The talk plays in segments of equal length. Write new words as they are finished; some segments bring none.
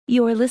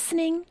You're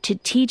listening to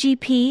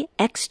TGP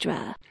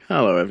Xtra.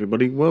 Hello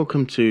everybody,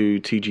 welcome to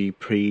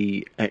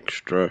TGP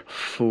Xtra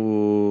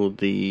for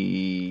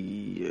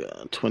the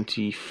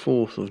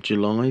 24th of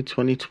July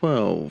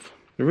 2012.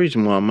 The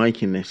reason why I'm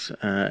making this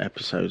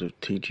episode of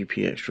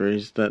TGP Xtra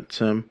is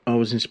that I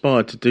was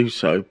inspired to do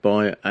so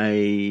by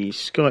a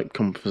Skype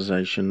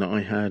conversation that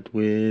I had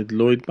with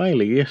Lloyd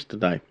Bailey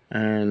yesterday.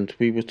 And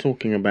we were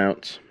talking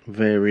about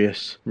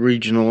various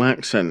regional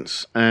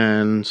accents,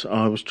 and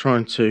I was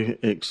trying to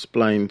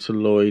explain to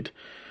Lloyd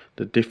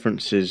the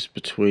differences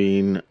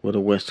between a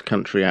West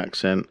Country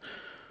accent,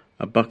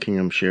 a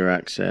Buckinghamshire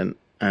accent,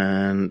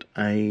 and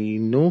a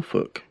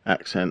Norfolk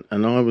accent.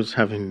 And I was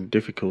having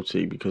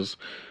difficulty because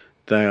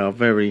they are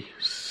very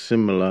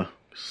similar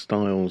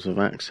styles of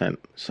accent.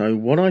 So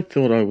what I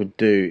thought I would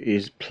do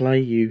is play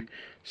you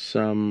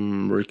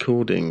some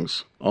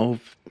recordings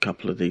of a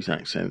couple of these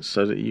accents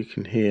so that you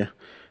can hear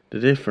the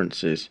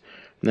differences.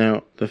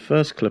 Now, the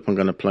first clip I'm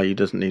going to play you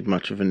doesn't need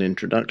much of an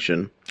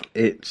introduction.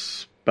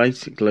 It's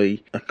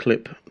basically a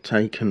clip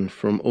taken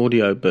from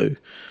Audio Boo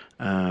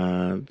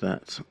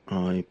that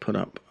I put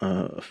up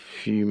a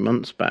few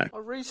months back. I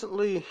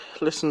recently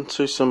listened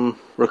to some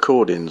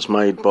recordings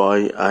made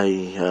by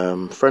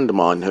a friend of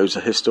mine who's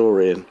a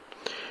historian,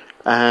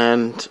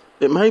 and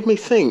it made me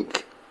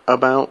think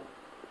about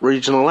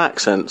regional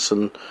accents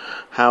and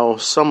how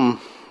some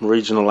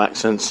regional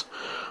accents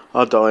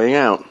are dying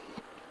out.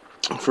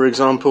 For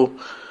example,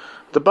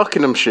 the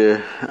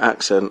Buckinghamshire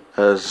accent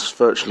has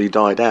virtually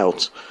died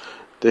out.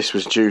 This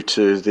was due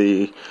to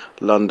the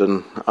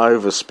London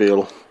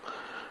overspill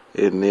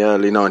in the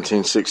early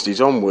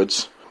 1960s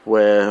onwards,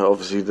 where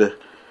obviously the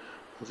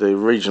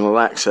regional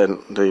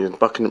accent, the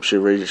Buckinghamshire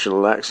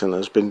regional accent,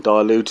 has been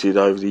diluted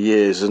over the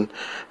years and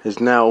is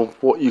now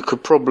what you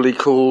could probably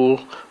call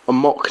a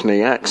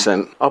Mockney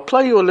accent. I'll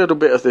play you a little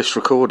bit of this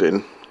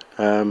recording.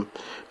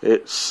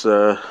 It's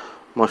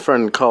my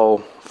friend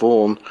Karl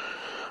Vaughan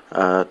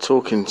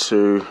talking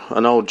to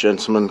an old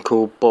gentleman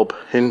called Bob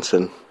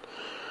Hinton,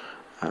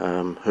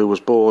 who was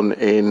born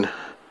in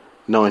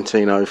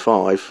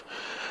 1905,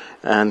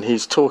 and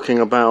he's talking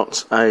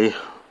about a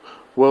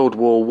World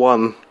War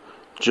I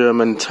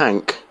German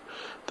tank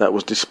that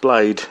was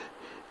displayed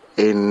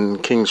in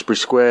Kingsbury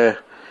Square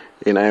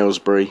in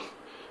Aylesbury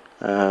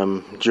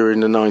during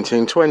the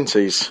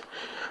 1920s.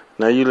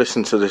 Now you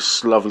listen to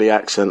this lovely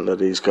accent that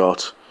he's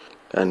got,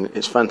 and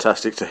it's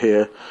fantastic to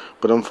hear,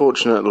 but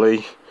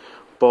unfortunately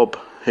Bob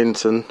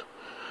Hinton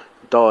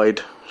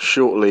died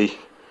shortly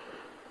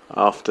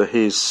after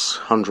his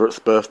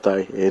 100th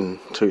birthday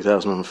in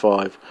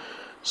 2005.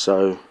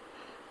 So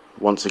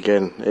once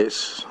again,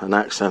 it's an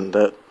accent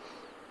that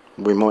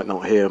we might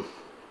not hear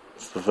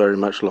for very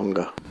much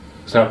longer.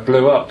 So it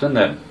blew up, didn't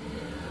it?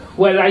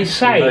 Well, they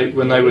say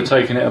when they were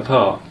taking it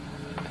apart.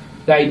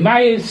 They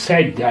may have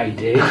said they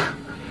did,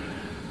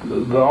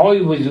 but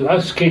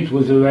us kids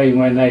was around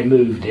when they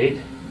moved it.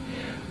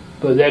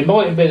 But there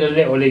might have been a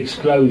little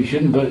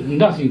explosion, but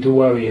nothing to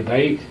worry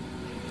about.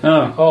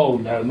 Oh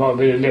no, it might have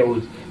been a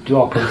little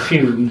drop of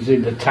fumes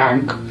in the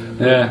tank.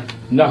 Yeah.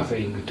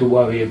 Nothing to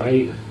worry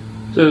about.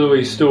 There's all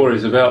these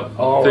stories about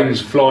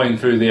things flying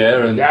through the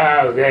air and...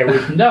 No, there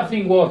was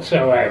nothing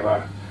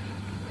whatsoever.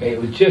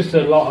 It was just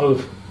a lot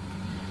of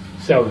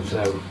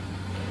so-and-so.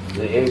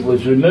 It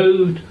was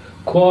removed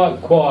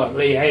quite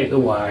quietly out of the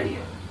way.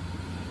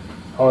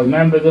 I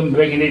remember them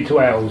bringing it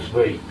to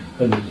Aylesbury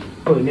and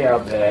putting it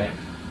up there.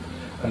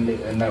 And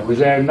that was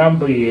there a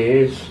number of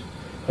years,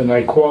 and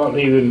they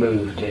quietly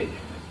removed it.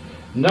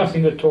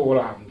 Nothing at all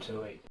happened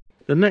to it.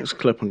 The next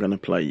clip I'm going to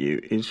play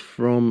you is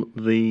from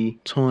the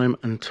Time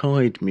and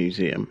Tide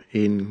Museum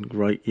in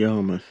Great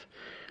Yarmouth.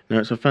 Now,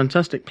 it's a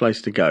fantastic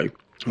place to go.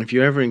 If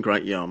you're ever in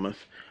Great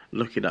Yarmouth,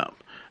 look it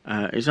up.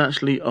 It's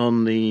actually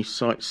on the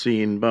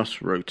sightseeing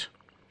bus route,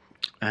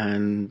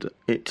 and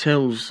it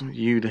tells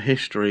you the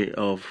history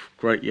of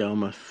Great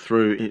Yarmouth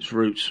through its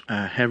roots,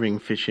 herring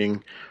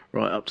fishing,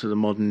 right up to the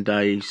modern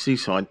day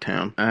seaside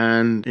town,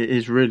 and it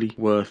is really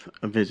worth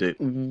a visit.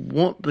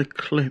 What the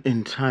clip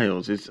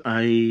entails is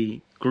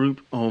a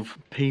group of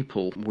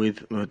people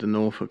with the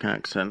Norfolk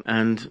accent,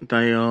 and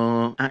they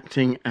are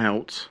acting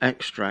out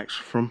extracts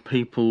from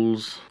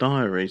people's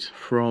diaries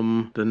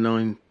from the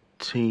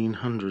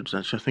 1900s.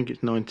 Actually, I think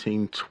it's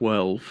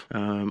 1912,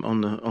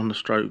 on the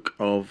stroke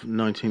of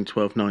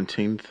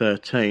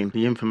 1912-1913.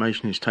 The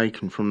information is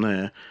taken from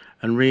there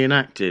and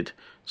reenacted.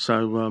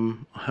 So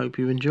I hope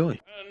you enjoy.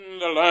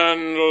 And the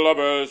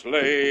landlubbers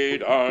lay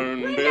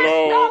down Will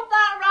below. you stop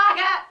that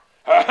racket?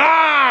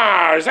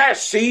 Ha-ha! Is that a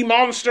sea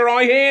monster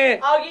I hear?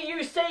 I'll get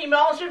you sea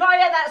monster if I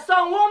hear that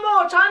song one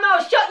more time.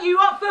 I'll shut you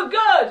up for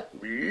good.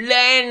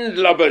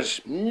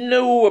 Landlubbers,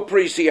 no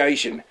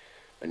appreciation.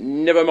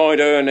 And never mind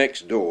her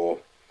next door.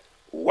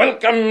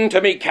 Welcome to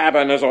me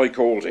cabin, as I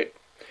calls it.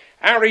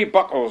 Harry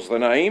Buckle's the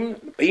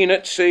name. Been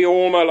at sea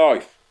all my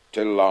life,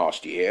 till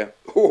last year.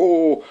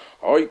 Oh,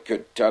 I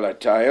could tell a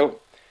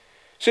tale.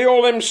 See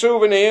all them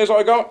souvenirs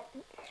I got?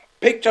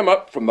 Picked 'em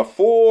up from the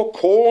four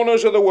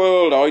corners of the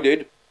world, I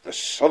did. The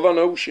Southern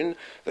Ocean,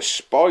 the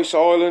Spice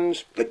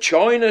Islands, the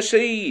China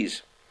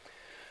Seas.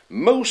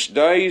 Most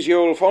days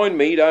you'll find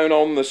me down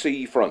on the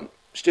seafront.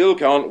 Still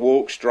can't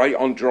walk straight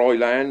on dry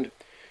land.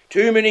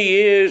 Too many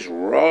years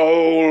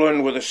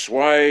rolling with the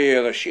sway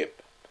of the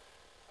ship.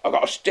 I've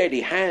got a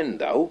steady hand,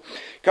 though.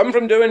 Come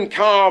from doing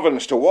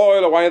carvings to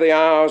while away the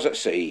hours at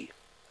sea.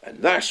 And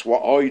that's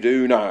what I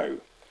do now.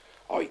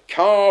 I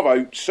carve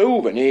out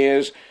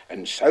souvenirs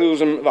and sells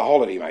them to the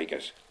holiday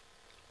makers.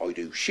 I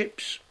do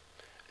ships,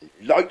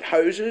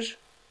 lighthouses.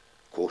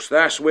 Of course,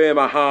 that's where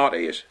my heart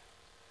is.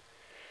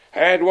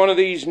 Had one of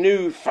these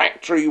new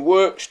factory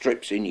work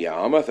strips in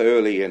Yarmouth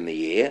early in the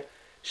year.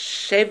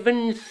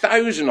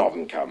 7,000 of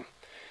them come.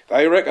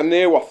 They reckon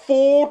there were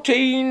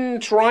 14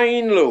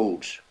 train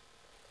loads.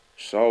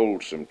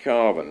 Sold some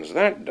carvings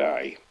that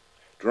day.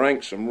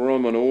 Drank some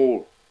rum and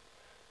all.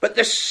 But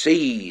the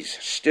sea's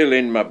still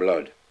in my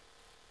blood.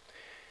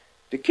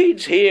 The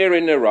kids here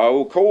in the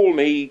row call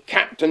me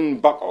Captain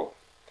Buckle.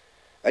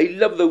 They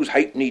love those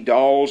halfpenny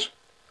dolls,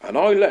 and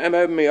I let 'em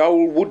have my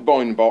old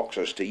woodbine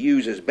boxes to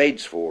use as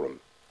beds for 'em.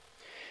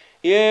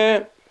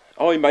 Yeah,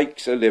 I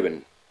makes a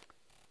living.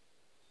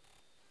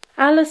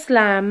 Alice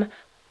Lamb,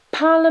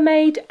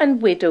 parlourmaid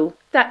and widow,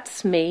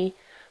 that's me,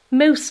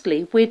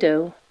 mostly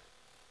widow.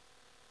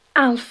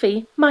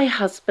 Alfie, my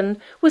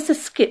husband, was a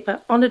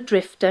skipper on a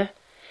drifter.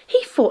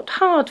 He fought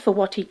hard for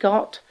what he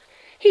got.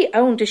 He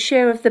owned a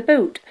share of the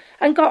boat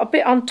and got a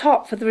bit on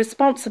top for the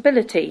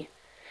responsibility.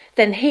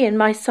 Then he and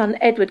my son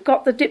Edward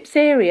got the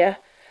diphtheria.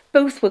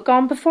 Both were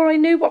gone before I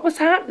knew what was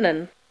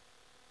happening.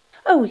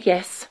 Oh,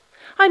 yes,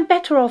 I'm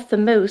better off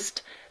than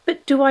most,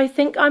 but do I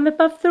think I'm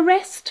above the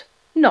rest?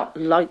 Not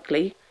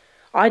likely.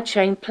 I'd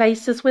change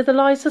places with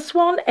Eliza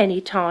Swan any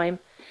time.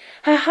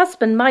 Her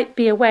husband might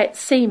be away at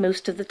sea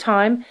most of the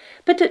time,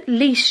 but at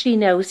least she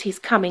knows he's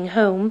coming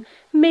home.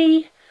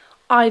 Me,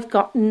 I've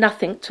got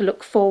nothing to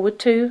look forward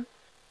to.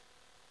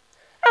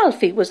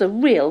 Alfie was a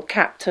real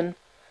captain,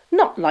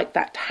 not like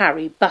that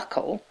Harry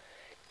Buckle.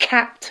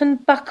 Captain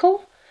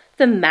Buckle?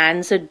 The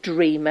man's a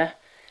dreamer.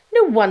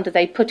 No wonder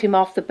they put him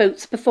off the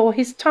boats before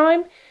his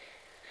time.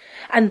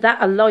 And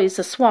that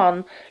Eliza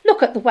Swan,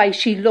 look at the way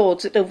she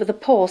lords it over the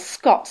poor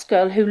Scots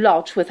girl who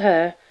lodged with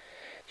her.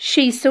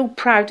 She's so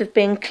proud of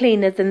being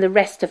cleaner than the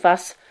rest of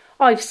us.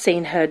 I've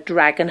seen her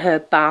dragging her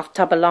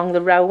bathtub along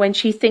the row when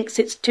she thinks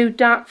it's too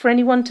dark for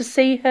anyone to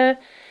see her.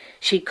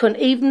 She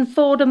couldn't even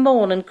afford a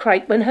mourning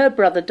crate when her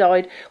brother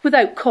died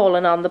without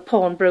calling on the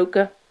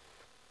pawnbroker.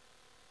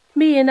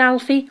 Me and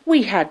Alfie,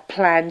 we had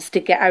plans to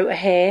get out of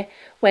here.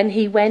 When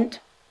he went,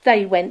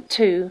 they went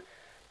too.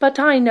 But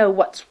I know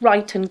what's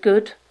right and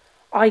good.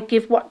 I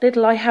give what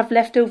little I have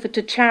left over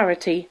to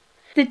charity.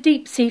 The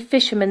Deep-Sea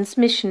Fishermen's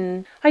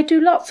Mission. I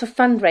do lots of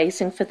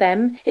fundraising for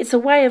them. It's a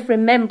way of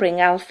remembering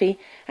Alfie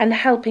and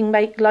helping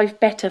make life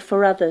better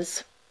for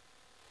others.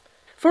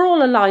 For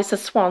all Eliza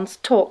Swan's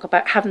talk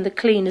about having the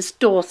cleanest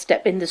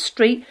doorstep in the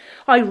street,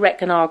 I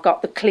reckon I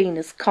got the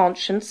cleanest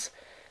conscience.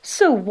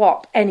 So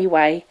what,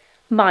 anyway?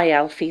 My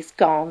Alfie's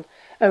gone.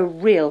 A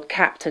real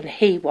captain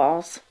he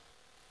was.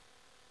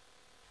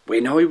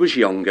 When I was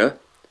younger,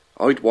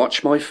 I'd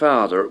watch my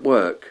father at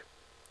work.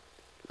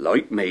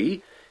 Like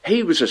me,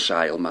 he was a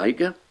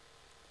sailmaker.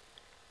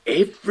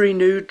 Every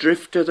new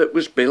drifter that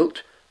was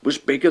built was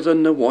bigger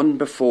than the one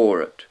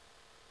before it.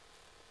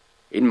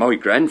 In my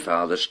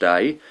grandfather's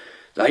day,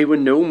 they were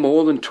no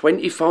more than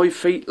 25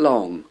 feet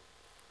long.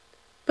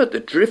 But the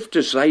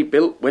drifters they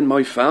built when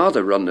my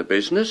father run the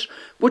business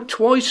were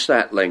twice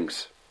that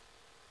length.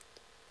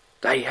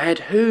 They had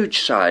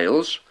huge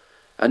sails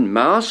and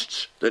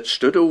masts that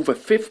stood over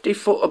 50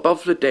 foot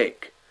above the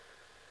deck.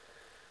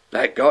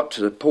 That got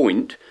to the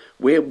point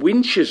where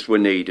winches were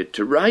needed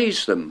to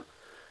raise them.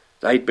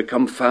 They'd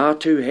become far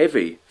too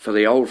heavy for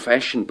the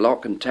old-fashioned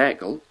block and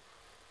tackle.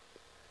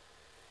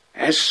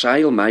 As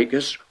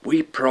sailmakers,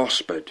 we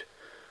prospered,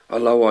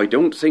 although I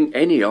don't think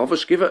any of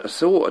us give it a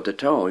thought at the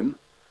time.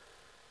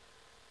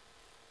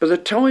 By the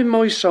time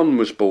my son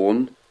was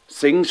born,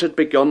 things had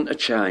begun to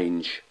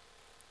change.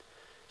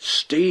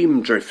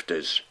 Steam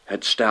drifters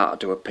had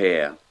started to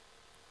appear.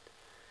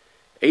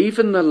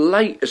 Even the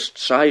latest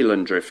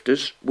sailing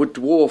drifters were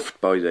dwarfed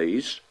by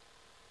these.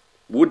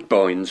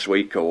 Woodbines,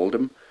 we called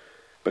them,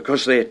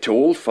 because their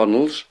tall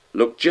funnels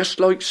looked just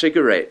like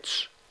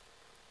cigarettes.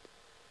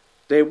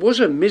 There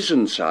was a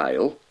mizzen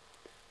sail,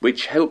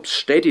 which helped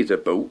steady the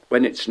boat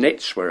when its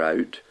nets were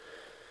out,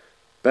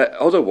 but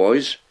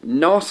otherwise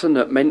nothing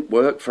that meant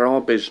work for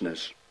our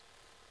business.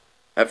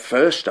 At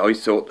first I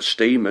thought the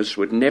steamers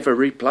would never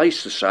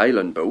replace the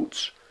sailing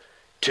boats.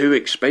 Too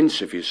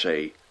expensive, you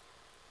see.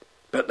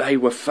 But they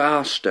were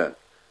faster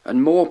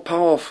and more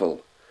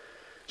powerful,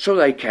 so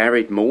they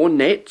carried more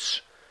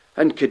nets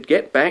and could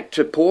get back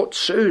to port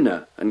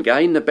sooner and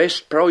gain the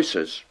best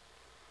prices.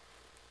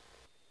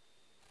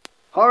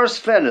 Horace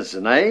Fenner's the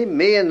name.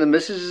 Me and the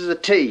missus is a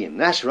team.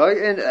 That's right,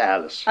 ain't it,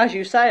 Alice? As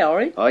you say,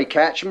 Harry. I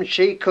catch 'em,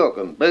 she cook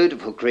 'em.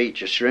 Beautiful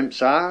creatures,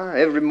 shrimps are.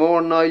 Every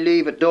morning I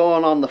leave at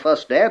dawn on the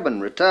first ebb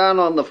and return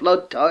on the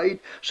flood tide,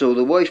 so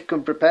the wife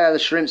can prepare the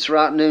shrimps for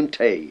afternoon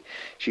tea.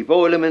 She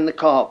boil 'em in the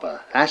copper.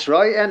 That's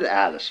right, ain't it,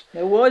 Alice?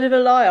 No word of a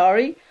lie,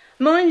 Harry.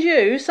 Mind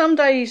you, some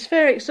days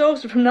fair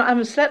exhausted from not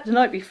having slept the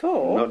night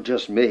before. Not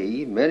just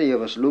me. Many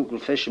of us local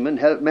fishermen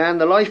help man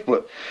the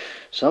lifeboat.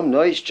 Some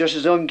nights, just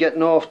as I'm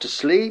getting off to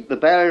sleep, the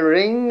bell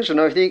rings and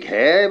I think,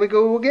 here we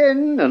go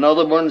again, and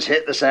other ones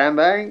hit the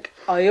sandbank.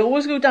 I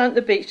always go down to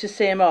the beach to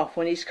see him off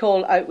when he's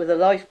called out with a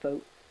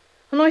lifeboat.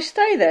 And I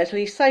stay there till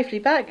he's safely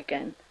back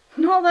again.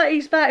 Not that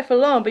he's back for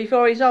long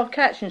before he's off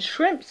catching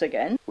shrimps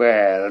again.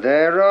 Well,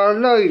 they're our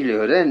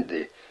livelihood, ain't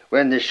they?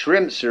 When the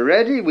shrimps are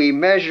ready, we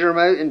measure 'em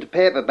out into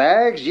paper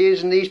bags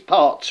using these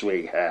pots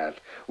we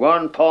have.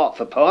 One pot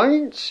for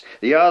pints,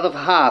 the other for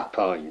half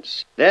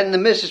pints. Then the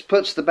missus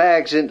puts the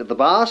bags into the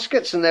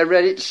baskets and they're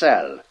ready to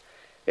sell.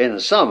 In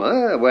the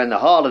summer, when the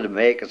holiday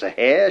makers are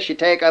here, she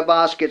take our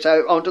baskets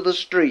out onto the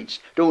streets,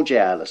 don't you,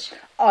 Alice?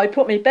 I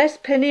put my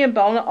best pinny and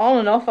bonnet on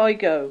and off I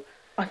go.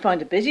 I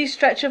find a busy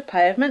stretch of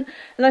pavement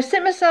and I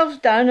sit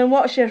myself down and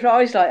watch their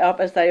eyes light up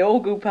as they all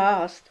go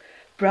past.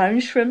 Brown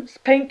shrimps,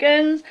 pink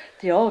uns,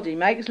 the holiday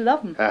makers love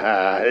 'em.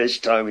 This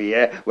time of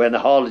year, when the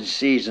holiday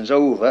season's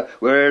over,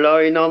 we're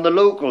relying on the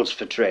locals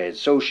for trade,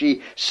 so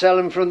she sell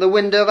 'em from the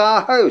window of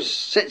our house.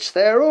 Sits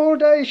there all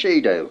day,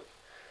 she do.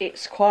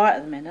 It's quiet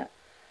at the minute,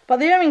 but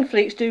the herring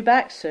fleet's due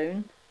back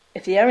soon.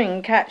 If the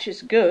herring catch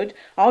is good,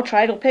 our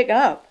trade'll pick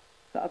up.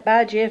 But a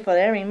bad year for the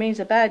herring means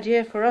a bad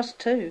year for us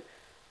too,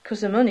 'cause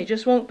the money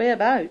just won't be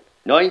about.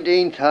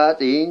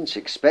 1913's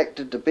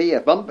expected to be a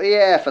bumpy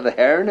year for the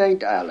herring,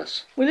 ain't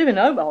Alice? We live in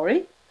hope,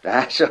 Horry.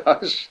 That's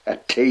us, a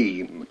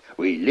team.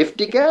 We live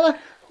together,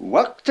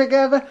 work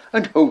together,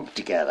 and hope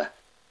together.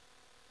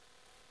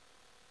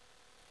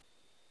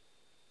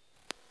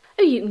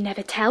 Oh, you can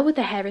never tell with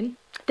the herring.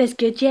 There's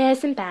good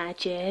years and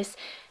bad years.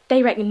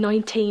 They reckon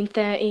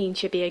 1913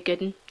 should be a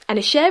good un. And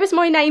as sure as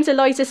my name's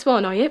Eliza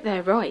Swan, I hope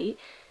they're right.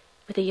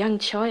 With a young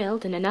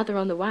child and another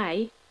on the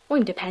way,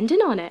 I'm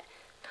depending on it.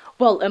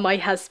 Walter, my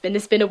husband,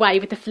 has been away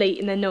with the fleet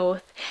in the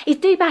north. He's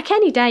due back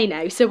any day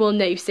now, so we'll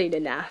know soon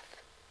enough.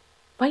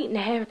 Waiting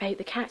to hear about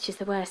the catch is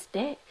the worst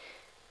bit.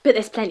 But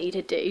there's plenty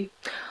to do.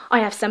 I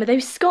have some of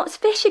those Scots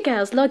fisher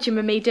girls lodging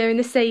with me during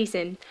the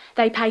season.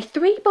 They pay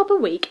 £3 a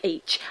week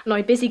each, and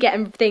I'm busy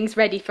getting things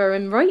ready for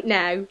 'em right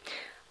now.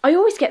 I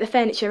always get the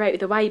furniture out of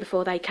the way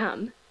before they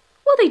come.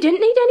 Well, they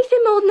didn't need anything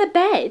more than a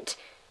bed.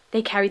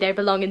 They carry their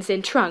belongings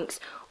in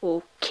trunks,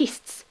 or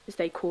kists, as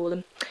they call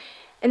them.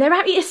 And they're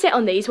happy to sit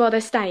on these while they're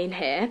staying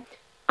here.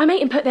 I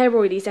make 'em put their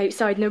roilies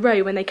outside in a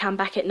row when they come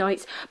back at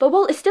nights, but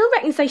Walter still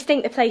reckons they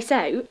stink the place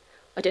out.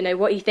 I don't know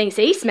what he thinks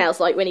he smells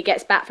like when he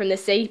gets back from the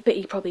sea, but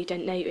he probably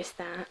don't notice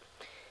that.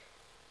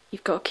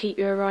 You've got to keep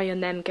your eye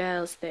on them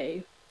girls,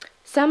 though.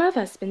 Some have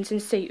husbands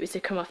and suitors who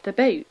come off the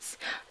boats.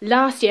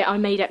 Last year I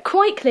made it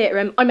quite clear to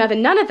 'em I'm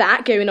having none of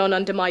that going on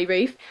under my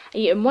roof,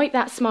 and you can wipe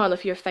that smile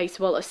off your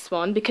face, Walter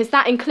Swan, because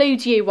that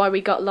includes you while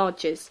we got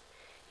lodgers.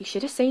 You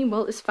should have seen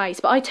Walter's face,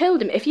 but I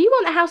told him if you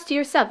want the house to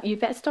yourself, you'd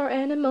better start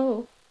earning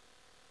more.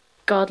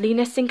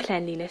 Godliness and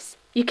cleanliness.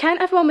 You can't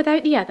have one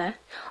without the other.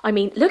 I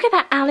mean, look at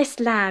that Alice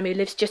Lamb who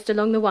lives just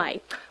along the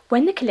way.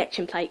 When the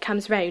collection plate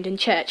comes round in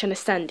church on a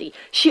Sunday,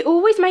 she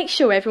always makes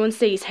sure everyone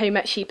sees how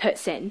much she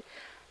puts in.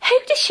 Who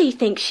does she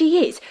think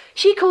she is?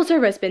 She calls her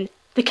husband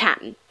the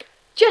captain,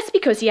 just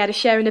because he had a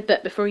share in a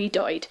butt before he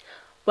died.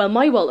 Well,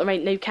 my Walter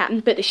ain't no captain,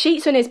 but the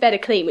sheets on his bed are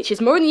clean, which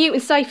is more than you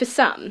can say for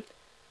some.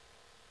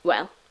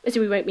 Well, as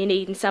we won't be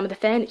needing some of the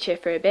furniture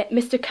for a bit,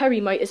 Mr.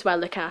 Curry might as well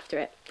look after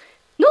it.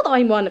 Not that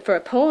I'm one for a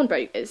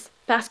pawnbroker's,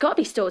 but that's got to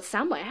be stored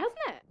somewhere, hasn't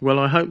it? Well,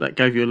 I hope that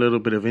gave you a little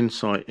bit of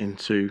insight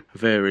into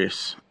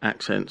various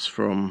accents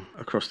from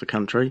across the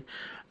country.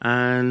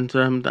 And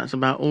that's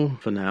about all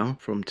for now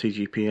from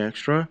TGP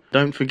Xtra.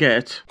 Don't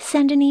forget...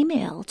 Send an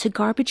email to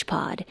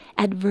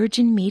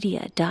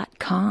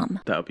garbagepod@virginmedia.com.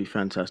 That would be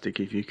fantastic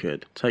if you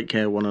could. Take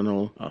care, one and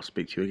all. I'll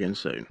speak to you again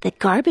soon. The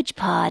Garbage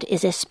Pod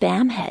is a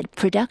Spamhead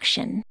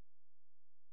production.